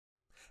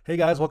Hey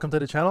guys, welcome to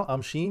the channel.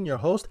 I'm Sheen, your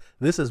host.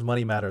 This is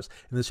Money Matters.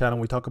 In this channel,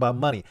 we talk about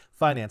money,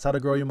 finance, how to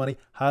grow your money,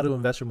 how to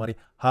invest your money,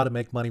 how to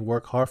make money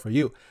work hard for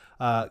you.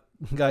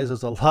 Guys,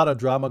 there's a lot of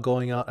drama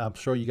going on. I'm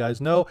sure you guys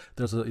know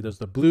there's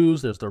the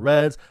blues, there's the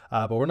reds,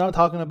 but we're not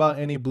talking about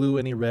any blue,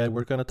 any red.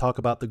 We're going to talk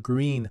about the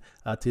green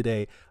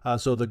today.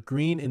 So the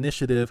green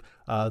initiative,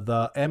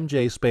 the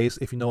MJ space,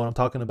 if you know what I'm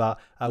talking about,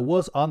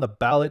 was on the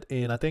ballot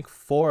in I think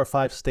 4 or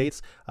 5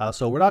 states.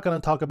 So we're not going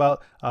to talk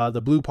about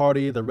the blue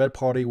party, the red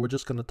party. We're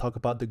just going to talk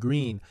about the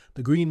green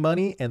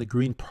money and the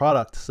green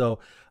product. So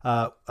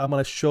I'm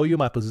going to show you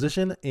my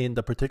position in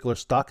the particular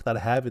stock that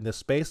I have in this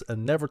space. I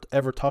never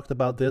ever talked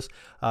about this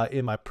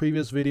in my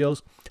previous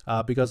videos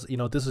because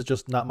this is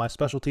just not my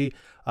specialty.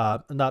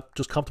 Not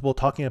just comfortable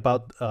talking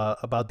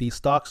about these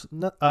stocks.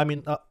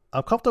 I'm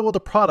comfortable with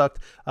the product,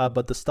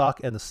 but the stock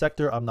and the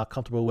sector I'm not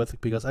comfortable with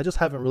because I just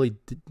haven't really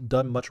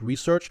done much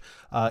research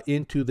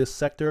into this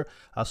sector.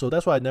 So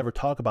that's why I never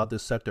talk about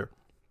this sector.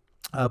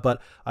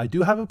 But I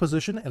do have a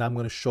position and I'm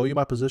going to show you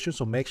my position.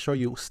 So make sure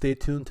you stay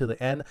tuned to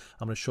the end.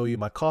 I'm going to show you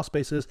my cost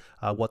basis,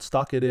 what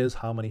stock it is,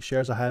 how many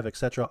shares I have,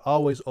 etc.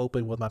 Always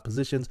open with my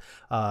positions.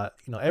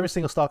 Every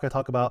single stock I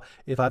talk about,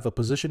 if I have a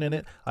position in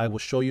it, I will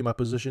show you my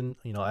position.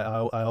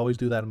 I always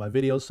do that in my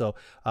videos. So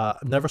I'm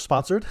never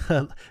sponsored.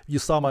 You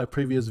saw my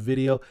previous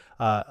video.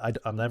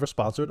 I'm never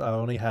sponsored. I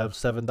only have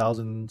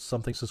 7,000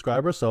 something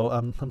subscribers. So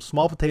I'm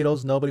small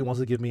potatoes. Nobody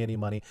wants to give me any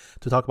money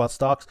to talk about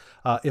stocks.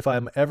 If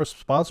I'm ever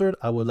sponsored,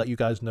 I will let you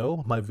guys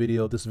know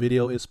this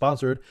video is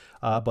sponsored,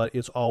 but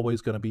it's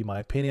always going to be my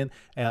opinion.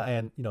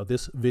 And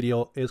this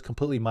video is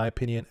completely my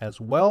opinion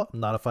as well. I'm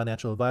not a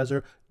financial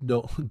advisor.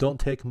 Don't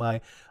take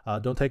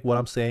what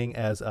I'm saying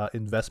as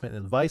investment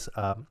advice,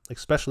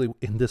 especially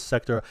in this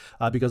sector,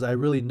 because I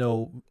really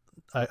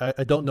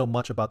I don't know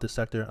much about this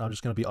sector. I'm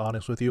just going to be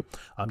honest with you.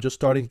 I'm just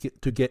starting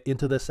to get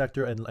into this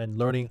sector and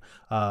learning,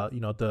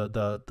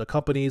 the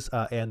companies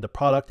and the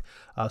product.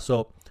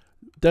 So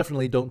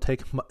definitely don't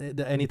take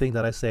anything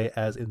that I say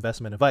as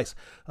investment advice.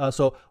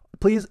 So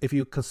please, if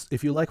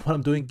you like what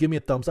I'm doing, give me a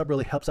thumbs up.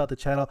 Really helps out the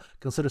channel.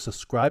 Consider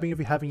subscribing if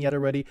you haven't yet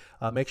already.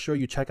 Make sure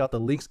you check out the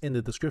links in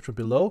the description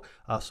below.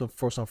 So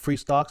for some free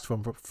stocks,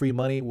 from free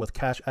money with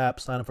Cash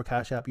App, sign up for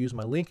Cash App, use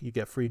my link, you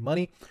get free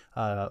money,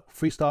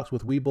 free stocks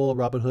with Webull,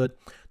 Robinhood.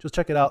 Just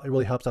check it out. It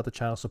really helps out the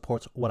channel,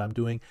 supports what I'm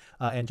doing,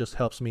 and just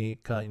helps me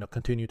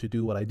continue to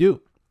do what I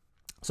do.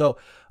 So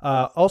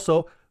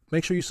also,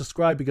 make sure you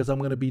subscribe because I'm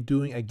going to be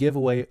doing a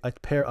giveaway, a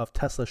pair of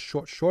Tesla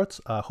shorts.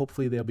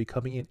 Hopefully they'll be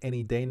coming in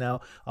any day now.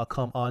 I'll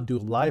come on, do a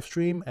live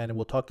stream, and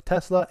we'll talk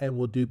Tesla, and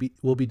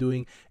we'll be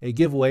doing a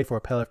giveaway for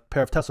a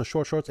pair of Tesla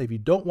shorts. If you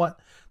don't want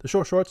the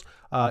shorts,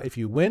 if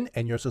you win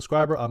and you're a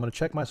subscriber, I'm going to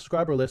check my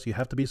subscriber list. You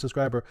have to be a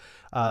subscriber.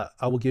 I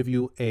will give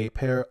you a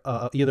pair,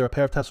 either a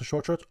pair of Tesla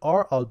shorts,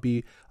 or I'll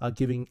be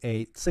giving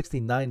a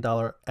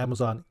 $69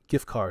 Amazon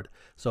gift card.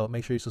 So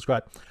make sure you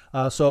subscribe.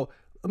 So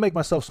make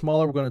myself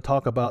smaller. We're going to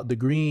talk about the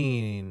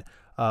green.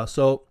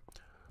 So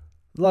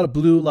a lot of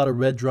blue, a lot of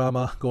red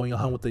drama going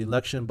on with the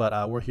election,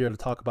 but we're here to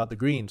talk about the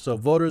green. So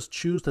voters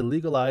choose to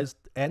legalize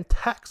and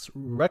tax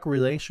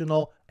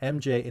recreational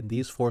MJ in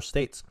these 4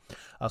 states.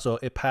 So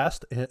it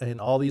passed in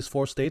all these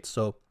 4 states.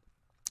 So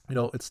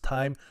it's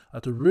time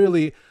to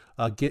really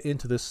get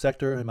into this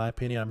sector. In my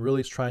opinion, I'm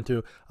really trying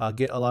to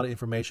get a lot of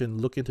information,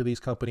 look into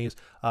these companies,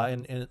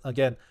 and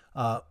again,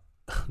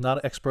 not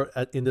an expert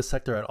in this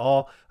sector at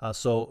all.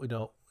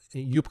 So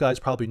you guys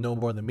probably know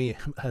more than me,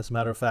 as a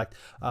matter of fact,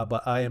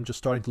 but I am just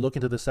starting to look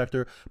into this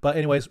sector. But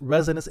anyways,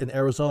 residents in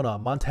Arizona,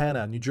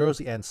 Montana, New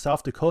Jersey, and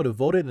South Dakota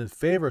voted in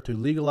favor to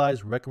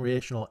legalize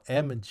recreational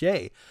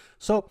MJ.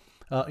 So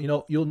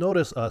you'll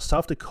notice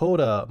South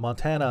Dakota,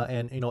 Montana,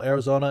 and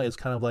Arizona is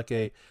kind of like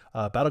a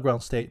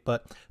battleground state,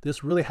 but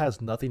this really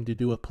has nothing to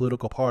do with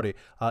political party.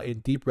 In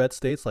deep red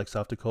states like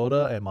South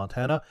Dakota and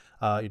Montana,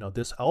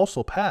 this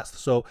also passed.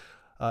 So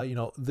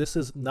this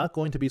is not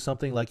going to be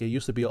something like it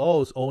used to be.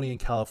 Oh, it's only in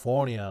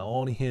California,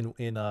 only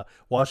in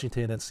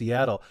Washington and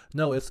Seattle.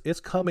 No, it's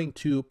coming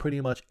to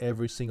pretty much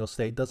every single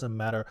state. Doesn't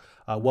matter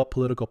what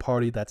political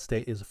party that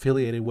state is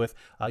affiliated with.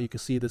 You can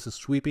see this is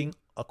sweeping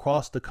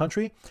across the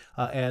country,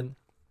 and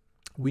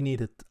we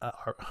need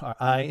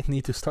I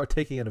need to start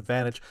taking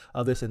advantage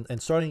of this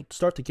and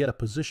start to get a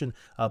position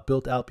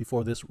built out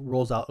before this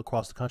rolls out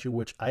across the country,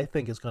 which I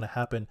think is going to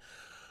happen.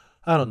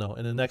 I don't know,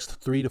 in the next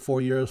 3 to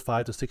 4 years,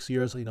 5 to 6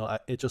 years.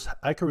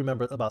 I can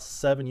remember about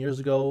 7 years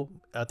ago,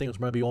 I think it was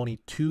maybe only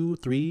 2,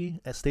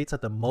 3 states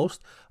at the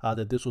most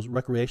that this was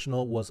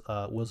recreational was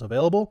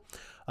available,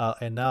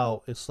 and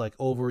now it's like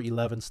over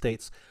 11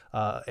 states,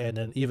 and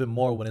then even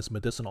more when it's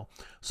medicinal.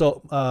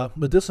 So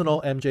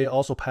medicinal MJ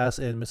also passed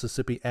in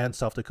Mississippi and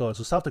South Dakota.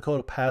 So South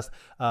Dakota passed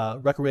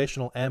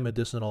recreational and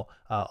medicinal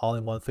all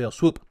in one fell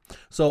swoop.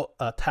 So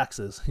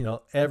taxes,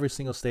 every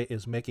single state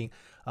is making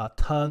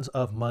tons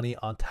of money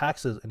on taxes,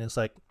 and it's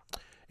like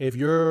if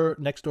your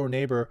next door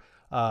neighbor,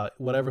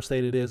 whatever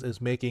state it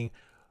is making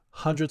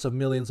hundreds of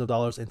millions of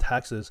dollars in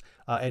taxes,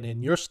 and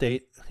in your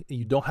state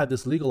you don't have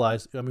this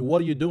legalized. I mean,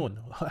 what are you doing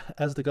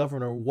as the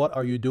governor? What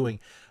are you doing?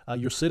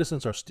 Your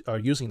citizens are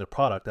using the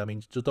product. I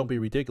mean, just don't be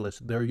ridiculous.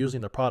 They're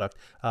using the product.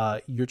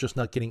 You're just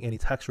not getting any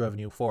tax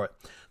revenue for it.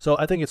 So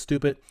I think it's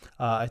stupid.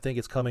 I think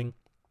it's coming.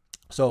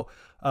 So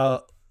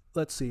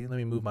let's see. Let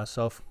me move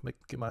myself,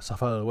 get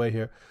myself out of the way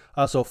here.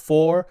 So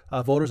 4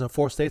 voters in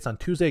 4 states on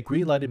Tuesday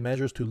green-lighted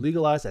measures to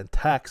legalize and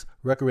tax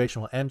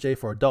recreational MJ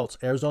for adults.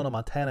 Arizona,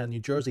 Montana, New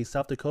Jersey,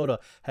 South Dakota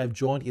have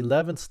joined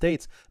 11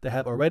 states that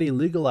have already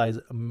legalized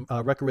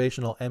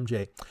recreational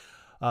MJ.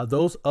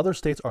 Those other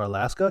states are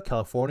Alaska,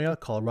 California,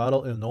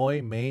 Colorado,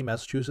 Illinois, Maine,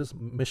 Massachusetts,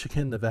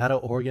 Michigan, Nevada,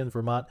 Oregon,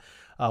 Vermont,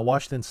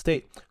 Washington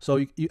State.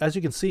 So as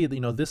you can see,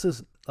 this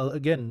is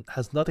again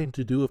has nothing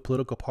to do with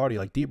political party.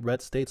 Like deep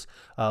red states,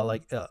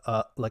 like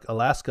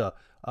Alaska,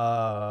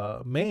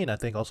 Maine, I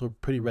think also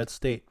pretty red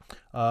state.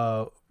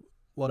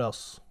 What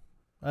else?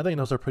 I think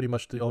those are pretty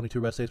much the only 2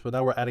 red states. But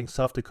now we're adding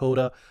South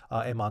Dakota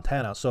and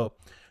Montana. So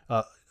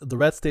the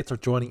red states are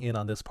joining in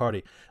on this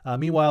party.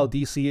 Meanwhile,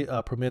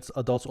 DC permits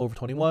adults over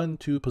 21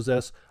 to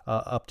possess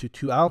up to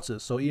 2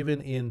 ounces. So even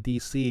in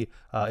DC,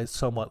 it's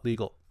somewhat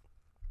legal.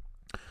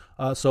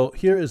 So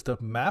here is the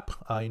map.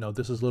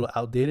 This is a little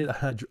outdated.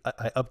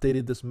 I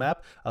updated this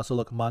map. So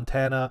look,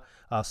 Montana,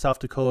 South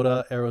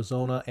Dakota,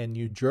 Arizona, and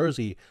New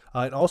Jersey,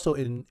 and also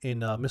in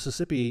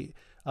Mississippi.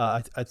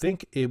 I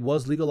think it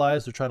was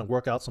legalized. They're trying to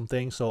work out some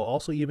things. So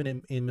also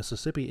even in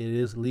Mississippi, it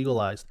is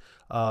legalized.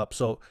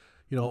 So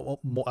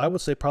I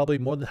would say probably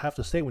more than half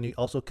the state when you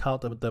also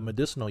count the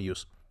medicinal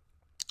use.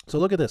 So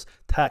look at this,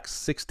 tax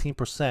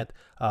 16%.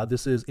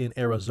 This is in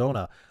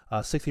Arizona,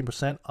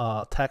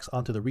 16% tax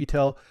onto the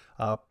retail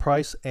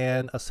price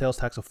and a sales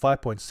tax of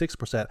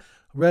 5.6%.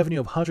 Revenue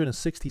of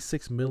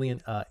 166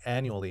 million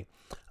annually.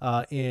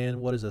 In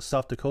what is it,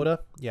 South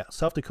Dakota? Yeah,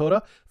 South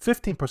Dakota,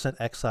 15%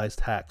 excise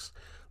tax.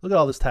 Look at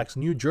all this tax.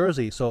 New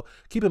Jersey. So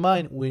keep in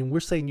mind, when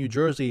we're saying New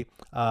Jersey,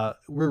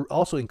 we're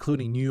also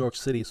including New York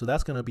City. So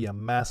that's going to be a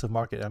massive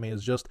market. I mean,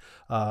 it's just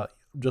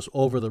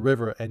over the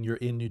river and you're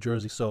in New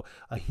Jersey. So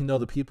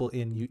the people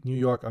in New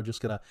York are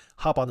just going to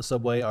hop on the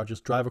subway or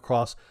just drive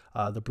across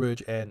the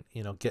bridge and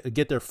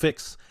get their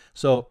fix.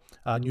 So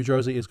New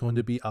Jersey is going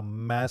to be a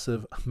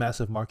massive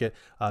market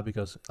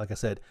because, like I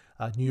said,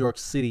 New York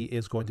City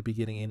is going to be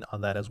getting in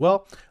on that as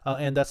well.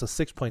 And that's a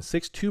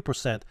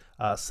 6.62%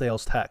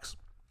 sales tax.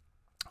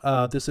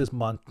 This is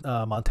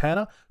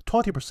Montana,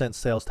 20%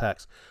 sales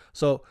tax.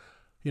 So,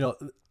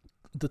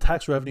 the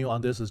tax revenue on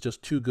this is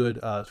just too good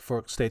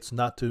for states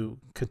not to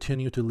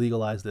continue to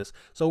legalize this.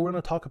 So we're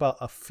going to talk about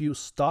a few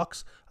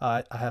stocks.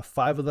 I have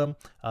 5 of them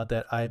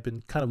that I've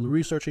been kind of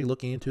researching,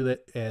 looking into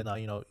it, and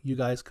you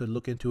guys could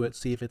look into it,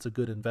 see if it's a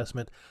good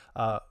investment.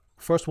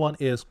 First one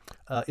is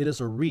it is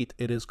a REIT.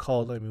 It is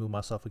called. Let me move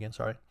myself again.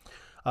 Sorry.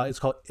 It's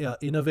called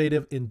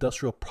Innovative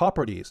Industrial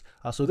Properties.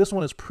 So this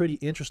one is pretty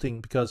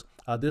interesting because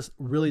this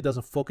really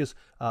doesn't focus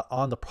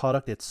on the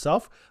product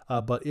itself,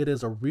 but it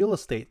is a real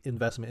estate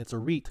investment. It's a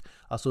REIT.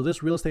 So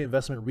this real estate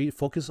investment REIT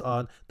focuses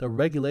on the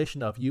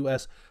regulation of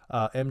U.S.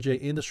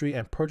 MJ industry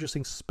and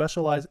purchasing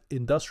specialized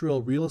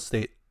industrial real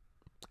estate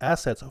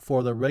assets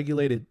for the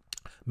regulated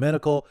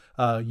medical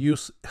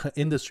use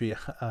industry.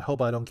 I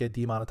hope I don't get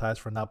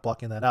demonetized for not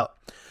blocking that out.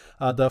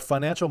 The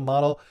financial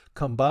model,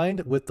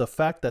 combined with the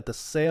fact that the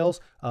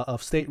sales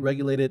of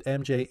state-regulated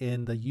MJ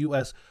in the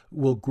U.S.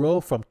 will grow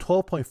from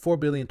 $12.4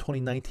 billion in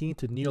 2019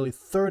 to nearly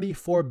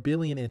 $34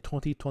 billion in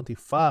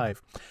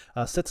 2025,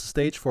 sets the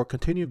stage for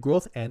continued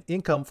growth and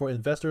income for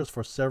investors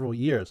for several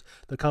years.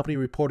 The company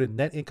reported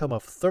net income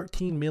of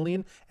 $13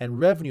 million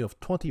and revenue of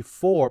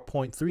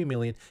 $24.3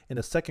 million in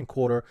the second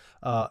quarter,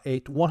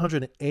 a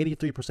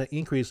 183%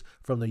 increase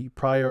from the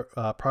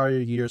prior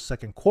year's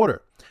second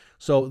quarter.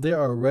 So they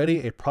are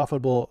already a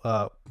profitable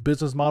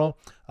business model,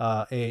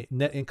 a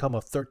net income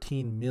of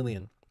 $13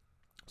 million.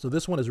 So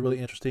this one is really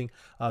interesting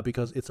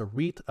because it's a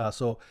REIT.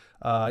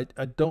 I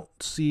don't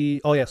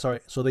see, oh yeah,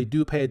 sorry. So they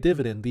do pay a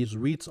dividend. These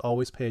REITs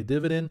always pay a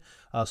dividend.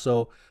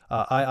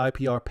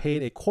 IIPR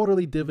paid a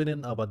quarterly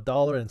dividend of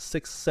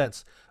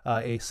 $1.06,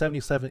 a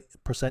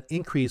 77%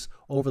 increase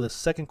over the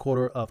second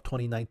quarter of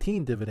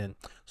 2019 dividend.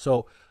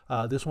 So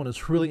this one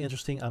is really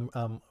interesting.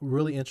 I'm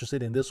really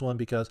interested in this one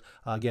because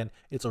again,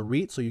 it's a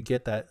REIT, so you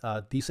get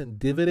that decent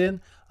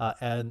dividend,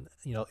 and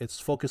it's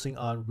focusing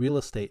on real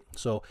estate.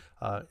 So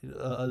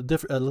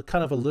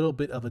kind of a little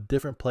bit of a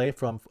different play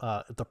from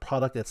the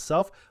product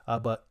itself,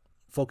 but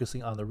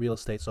focusing on the real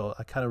estate. So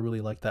I kind of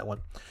really like that one.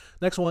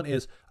 Next one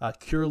is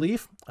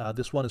Curaleaf.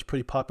 This one is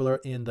pretty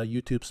popular in the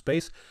YouTube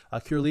space.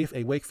 Curaleaf,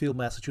 a Wakefield,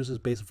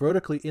 Massachusetts-based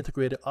vertically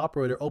integrated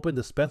operator, opened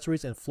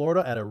dispensaries in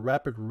Florida at a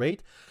rapid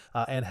rate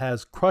and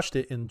has crushed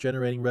it in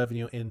generating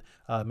revenue in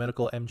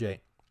medical MJ.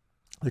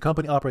 The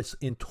company operates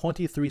in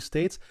 23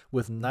 states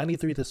with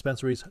 93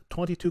 dispensaries,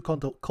 22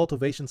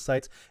 cultivation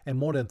sites, and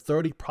more than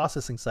 30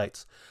 processing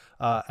sites.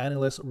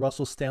 Analyst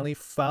Russell Stanley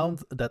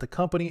found that the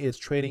company is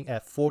trading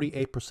at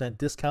 48%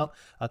 discount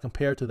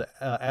compared to the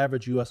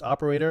average U.S.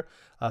 operator.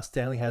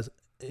 Stanley has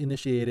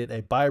initiated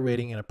a buy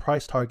rating and a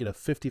price target of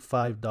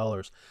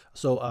 $55.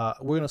 So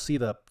we're going to see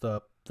the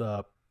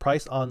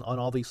price on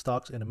all these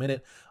stocks in a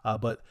minute,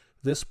 but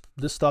this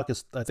stock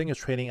is, I think, is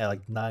trading at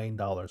like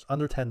 $9,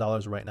 under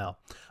 $10 right now.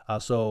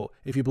 So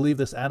if you believe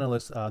this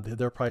analyst,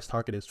 their price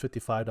target is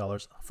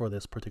 $55 for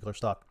this particular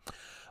stock.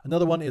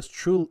 Another one is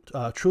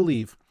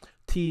Trulieve.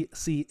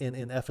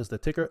 TCNNF is the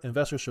ticker.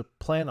 Investors should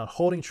plan on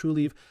holding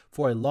Trulieve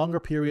for a longer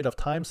period of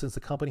time since the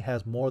company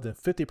has more than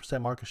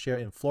 50% market share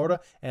in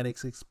Florida and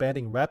it's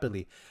expanding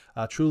rapidly.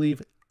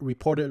 Trulieve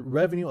reported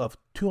revenue of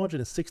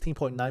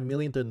 $216.9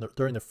 million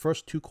during the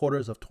first 2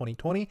 quarters of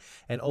 2020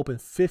 and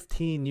opened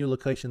 15 new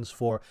locations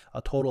for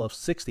a total of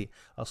 60.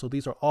 So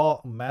these are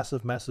all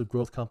massive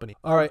growth company.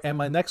 All right, and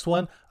my next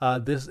one,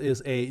 this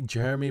is a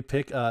Jeremy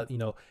pick. You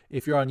know,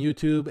 if you're on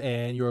YouTube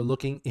and you're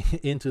looking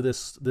into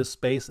this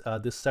space,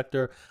 this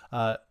sector,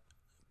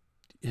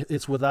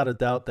 it's without a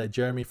doubt that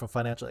Jeremy from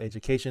Financial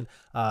Education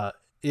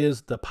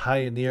is the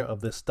pioneer of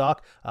this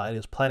stock. It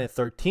is Planet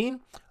 13.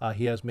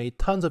 He has made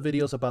tons of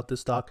videos about this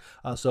stock.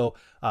 So,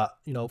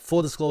 you know,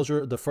 full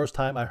disclosure, the first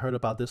time I heard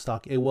about this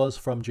stock, it was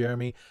from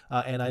Jeremy.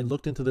 And I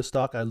looked into this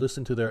stock. I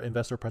listened to their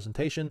investor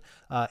presentation.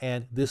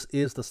 And this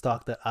is the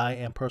stock that I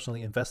am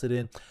personally invested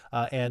in.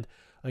 And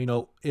you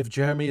know, if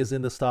Jeremy is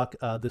in the stock,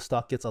 this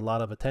stock gets a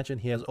lot of attention.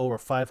 He has over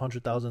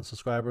 500,000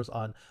 subscribers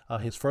on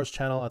his first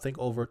channel. I think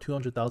over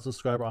 200,000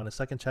 subscribers on his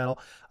second channel.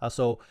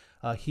 So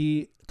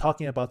he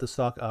talking about the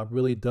stock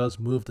really does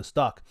move the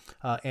stock.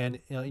 And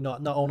you know,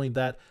 not only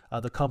that,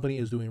 the company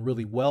is doing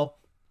really well.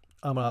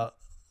 I'm gonna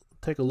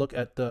take a look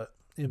at the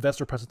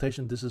investor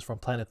presentation. This is from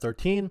Planet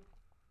 13.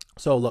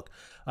 So look,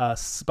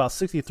 about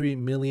 63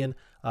 million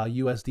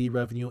USD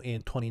revenue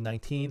in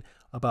 2019,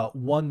 about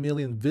 1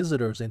 million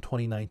visitors in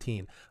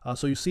 2019.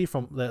 So you see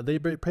from that they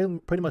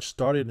pretty much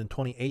started in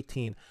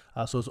 2018.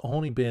 So it's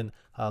only been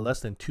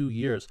less than 2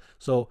 years.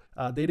 So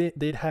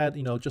they'd had,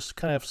 you know, just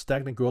kind of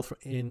stagnant growth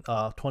in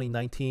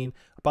 2019,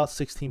 about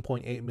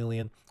 16.8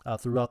 million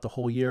throughout the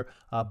whole year.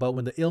 But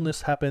when the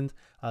illness happened,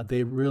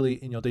 they really,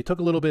 you know, they took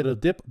a little bit of a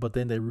dip, but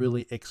then they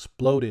really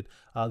exploded.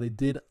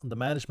 The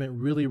management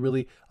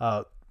really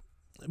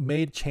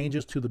made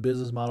changes to the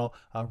business model,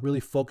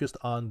 really focused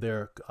on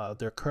their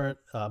current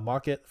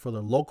market for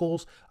the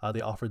locals.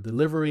 They offered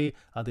delivery,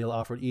 they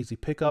offered easy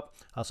pickup.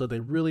 So they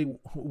really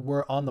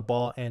were on the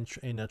ball and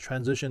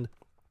transitioned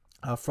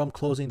from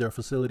closing their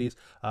facilities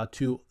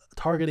to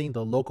targeting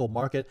the local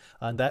market,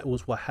 and that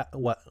was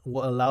what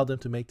allowed them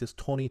to make this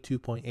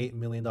 $22.8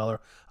 million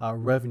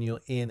revenue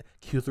in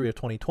Q3 of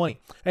 2020.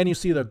 And you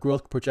see the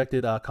growth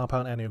projected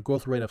compound annual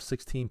growth rate of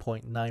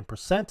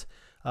 16.9%,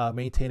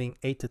 maintaining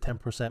 8 to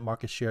 10%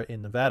 market share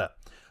in Nevada.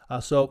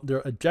 So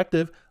their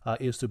objective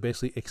is to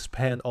basically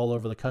expand all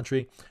over the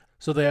country.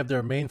 So they have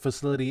their main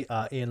facility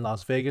in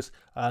Las Vegas,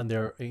 and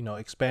they're, you know,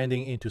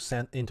 expanding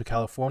into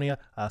California,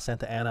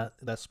 Santa Ana.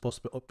 That's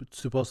supposed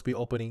to be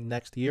opening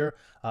next year,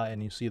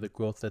 and you see the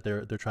growth that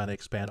they're trying to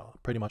expand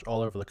pretty much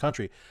all over the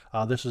country.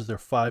 This is their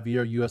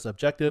 5-year U.S.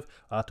 objective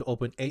to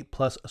open 8+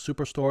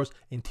 superstores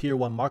in Tier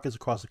 1 markets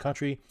across the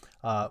country.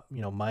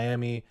 You know,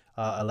 Miami,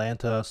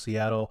 Atlanta,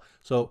 Seattle.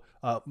 So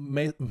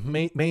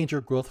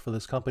major growth for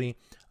this company,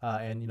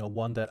 and you know,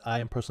 one that I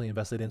am personally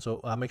invested in.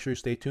 So make sure you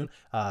stay tuned.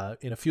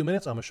 In a few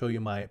minutes, I'm gonna show you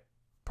my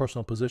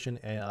personal position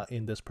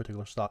in this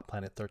particular stock,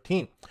 Planet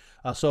 13.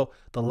 So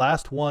the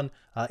last one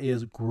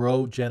is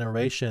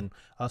GRWG.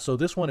 So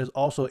this one is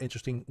also an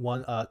interesting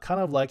one,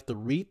 kind of like the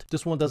REIT.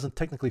 This one doesn't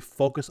technically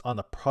focus on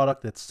the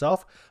product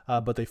itself,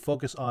 but they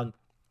focus on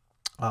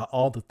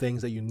all the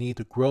things that you need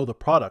to grow the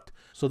product.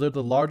 So they're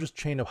the largest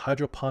chain of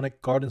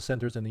hydroponic garden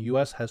centers in the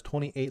US, has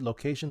 28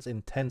 locations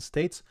in 10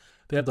 states.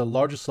 They have the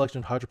largest selection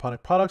of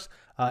hydroponic products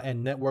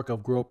and network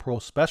of Grow Pro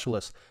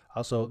specialists.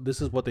 So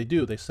this is what they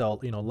do. They sell,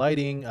 you know,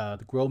 lighting,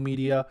 the grow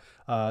media,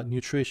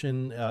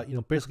 nutrition, you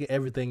know, basically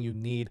everything you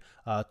need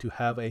to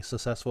have a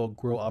successful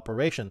grow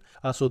operation.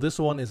 So this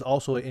one is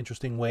also an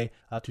interesting way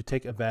to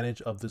take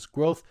advantage of this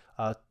growth,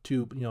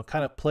 to, you know,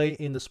 kind of play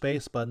in the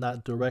space, but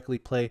not directly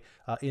play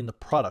in the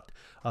product.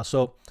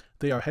 So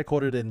they are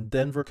headquartered in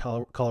Denver,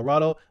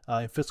 Colorado.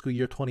 In fiscal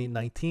year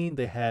 2019,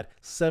 they had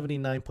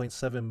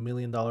 $79.7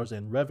 million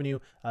in revenue.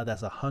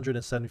 That's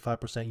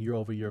 175%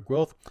 year-over-year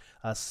growth.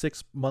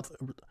 6-month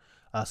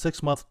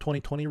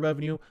 2020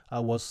 revenue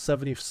was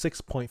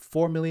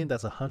 $76.4 million.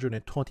 That's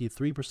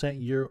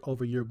 123%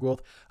 year-over-year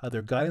growth.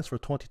 Their guidance for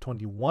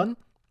 2021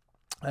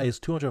 is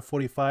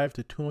 245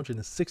 to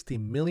 260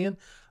 million,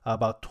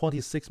 about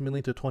 26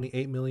 million to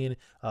 28 million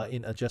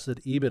in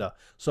adjusted EBITDA.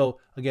 So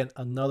again,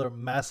 another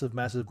massive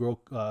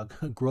growth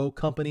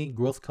company.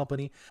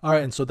 All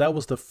right, and so that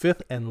was the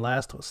 5th and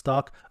last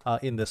stock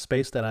in the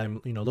space that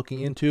I'm, you know,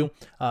 looking into.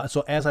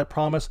 So as I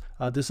promised,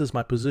 this is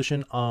my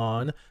position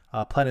on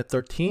Planet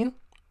 13.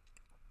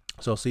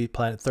 So see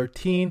Planet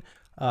 13.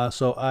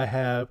 So I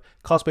have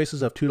cost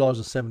basis of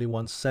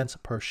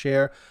 $2.71 per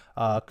share,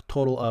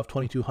 total of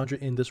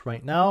 2,200 in this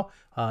right now.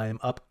 I'm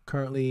up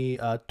currently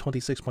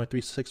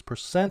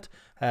 26.36%,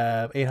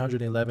 have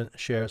 811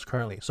 shares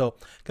currently. So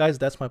guys,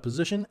 that's my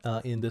position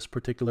in this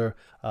particular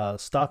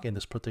stock, in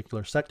this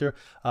particular sector.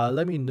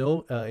 Let me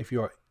know if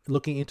you're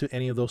looking into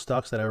any of those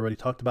stocks that I already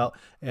talked about.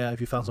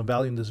 If you found some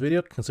value in this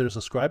video, consider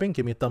subscribing.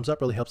 Give me a thumbs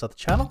up, really helps out the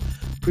channel.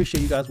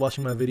 Appreciate you guys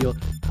watching my video.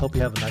 Hope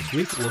you have a nice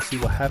week. We'll see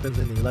what happens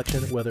in the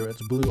election, whether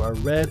it's blue or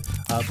red.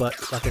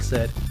 But like I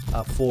said,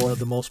 for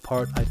the most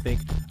part, I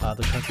think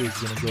the country is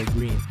going to go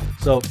green.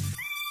 So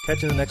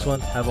catch you in the next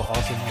one. Have an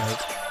awesome night.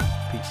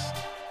 Peace.